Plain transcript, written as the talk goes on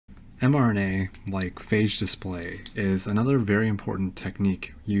mRNA, like phage display, is another very important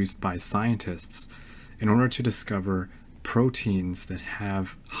technique used by scientists in order to discover proteins that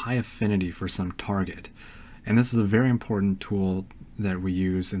have high affinity for some target. And this is a very important tool that we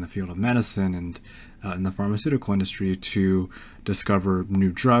use in the field of medicine and in the pharmaceutical industry to discover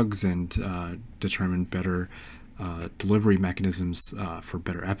new drugs and determine better delivery mechanisms for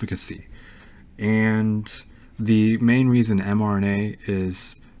better efficacy. And the main reason mRNA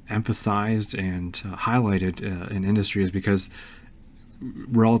is emphasized and highlighted in industry is because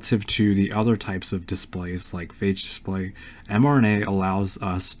relative to the other types of displays like phage display, mRNA allows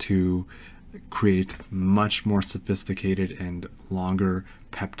us to create much more sophisticated and longer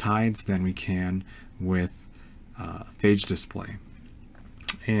peptides than we can with phage display.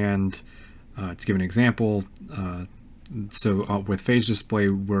 And to give an example, with phage display,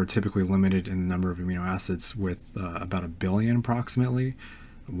 we're typically limited in the number of amino acids with about 1 billion approximately,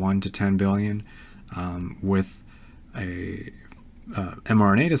 1 to 10 billion. With a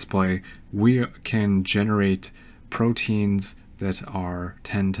mRNA display, we can generate proteins that are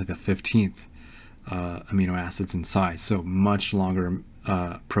 10 to the 15th amino acids in size, so much longer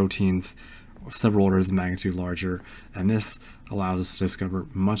proteins, several orders of magnitude larger, and this allows us to discover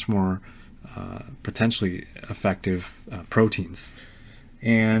much more potentially effective proteins.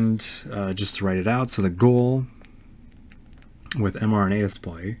 And just to write it out, so the goal with mRNA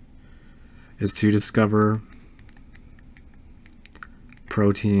display is to discover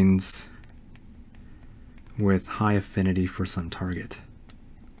proteins with high affinity for some target.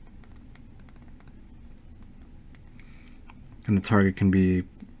 And the target can be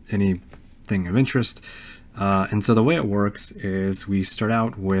anything of interest. And so the way it works is we start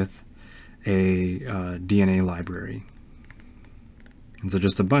out with a DNA library. And so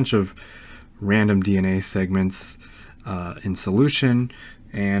just a bunch of random DNA segments in solution.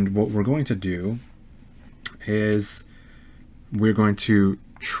 And what we're going to do is we're going to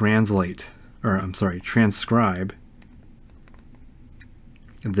transcribe the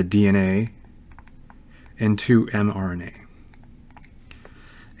DNA into mRNA.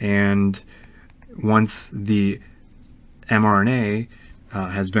 And once the mRNA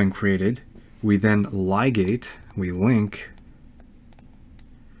has been created, we then we link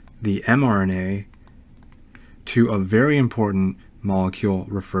the mRNA to a very important molecule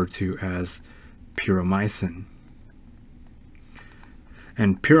referred to as pyromycin.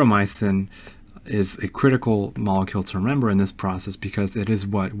 And pyromycin is a critical molecule to remember in this process because it is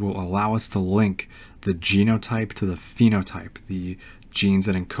what will allow us to link the genotype to the phenotype, the genes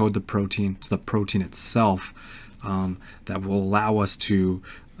that encode the protein to the protein itself, that will allow us to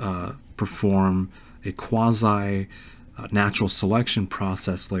perform a quasi natural selection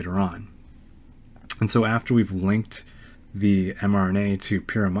process later on. And so after we've linked the mRNA to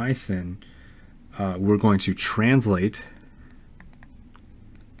pyromycin, we're going to translate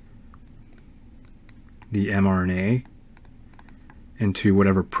the mRNA into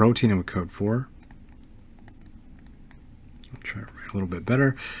whatever protein it would code for. I'll try to write a little bit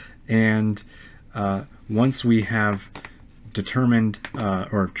better. And once we have determined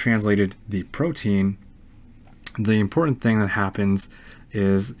or translated the protein, the important thing that happens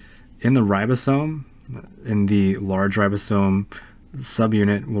is in the ribosome, in the large ribosome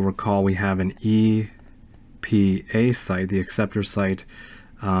subunit, we'll recall we have an EPA site, the acceptor site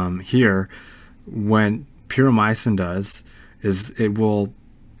here. When pyromycin does is it will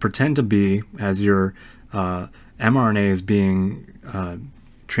pretend to be, as your mRNA is being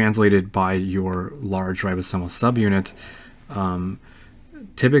translated by your large ribosomal subunit,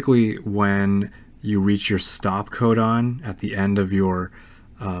 typically when you reach your stop codon at the end of your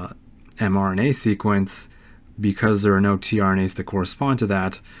mRNA sequence, because there are no tRNAs to correspond to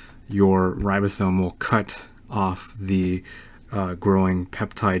that, your ribosome will cut off the growing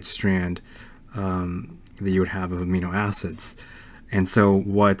peptide strand that you would have of amino acids. And so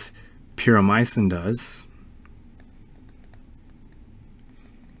what pyromycin does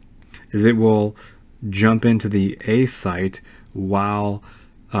is it will jump into the A site while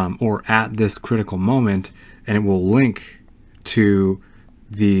or at this critical moment, and it will link to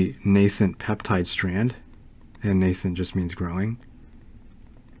the nascent peptide strand, and nascent just means growing.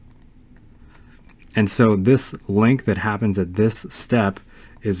 And so this link that happens at this step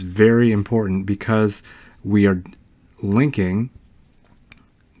is very important because we are linking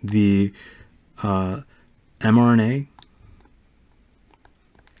the mRNA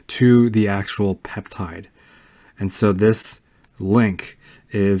to the actual peptide. And so this link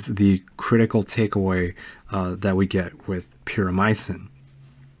is the critical takeaway that we get with pyromycin.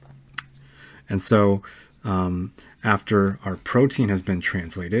 And so after our protein has been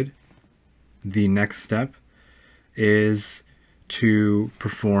translated, the next step is to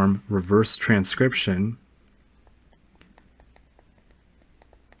perform reverse transcription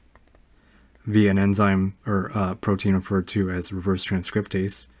via an enzyme or protein referred to as reverse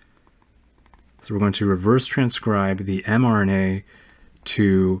transcriptase. So we're going to reverse transcribe the mRNA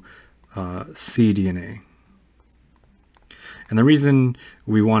to cDNA. And the reason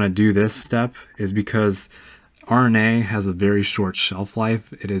we want to do this step is because RNA has a very short shelf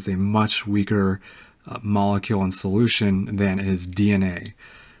life. It is a much weaker molecule in solution than is DNA.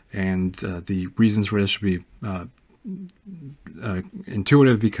 And the reasons for this should be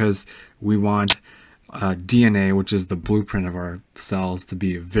intuitive, because we want DNA, which is the blueprint of our cells, to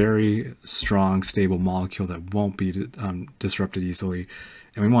be a very strong, stable molecule that won't be disrupted easily.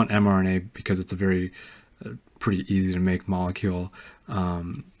 And we want mRNA because it's a very pretty easy to make molecule.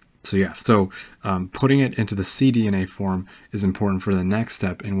 So putting it into the cDNA form is important for the next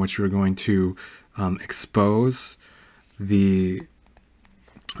step, in which we're going to expose the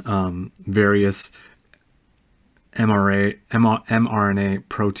various mRNA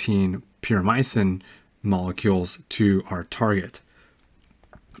protein pyrimycin molecules to our target.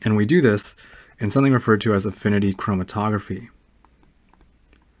 And we do this in something referred to as affinity chromatography.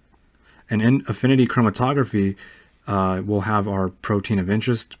 And in affinity chromatography, we'll have our protein of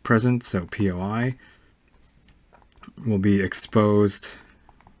interest present, so POI will be exposed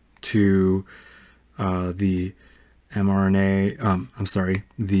to the mRNA,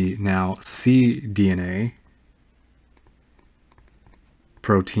 the now cDNA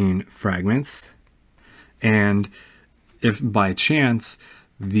protein fragments. And if by chance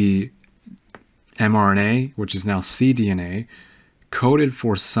the mRNA, which is now cDNA, coded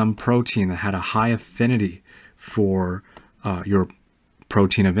for some protein that had a high affinity for your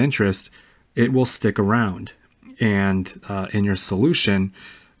protein of interest, it will stick around. And in your solution,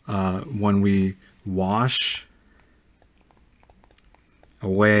 when we wash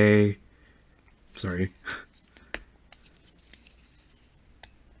away,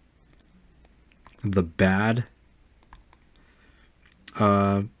 the bad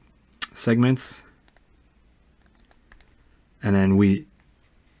segments, and then we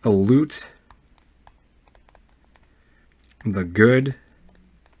elute the good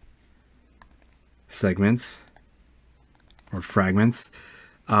segments or fragments,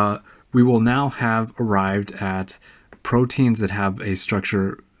 we will now have arrived at proteins that have a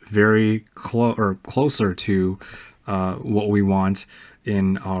structure very closer to what we want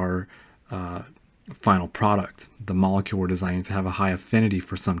in our final product, the molecule we're designing to have a high affinity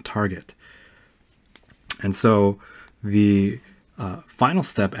for some target. And so the final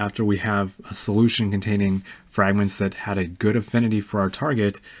step, after we have a solution containing fragments that had a good affinity for our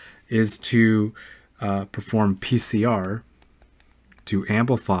target, is to perform PCR to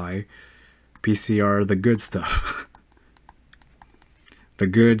amplify PCR, the good stuff, the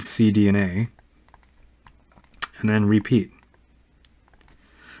good cDNA, and then repeat.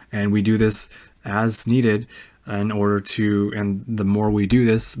 And we do this as needed in order to, and the more we do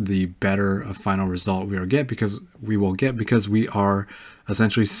this, the better a final result we will get, because we are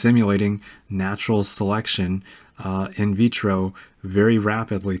essentially simulating natural selection in vitro very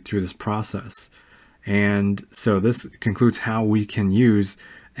rapidly through this process. And so this concludes how we can use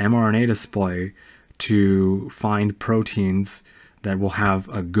mRNA display to find proteins that will have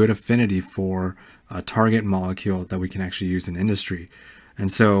a good affinity for a target molecule that we can actually use in industry.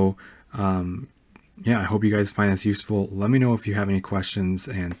 And so, yeah, I hope you guys find this useful. Let me know if you have any questions,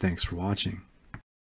 and thanks for watching.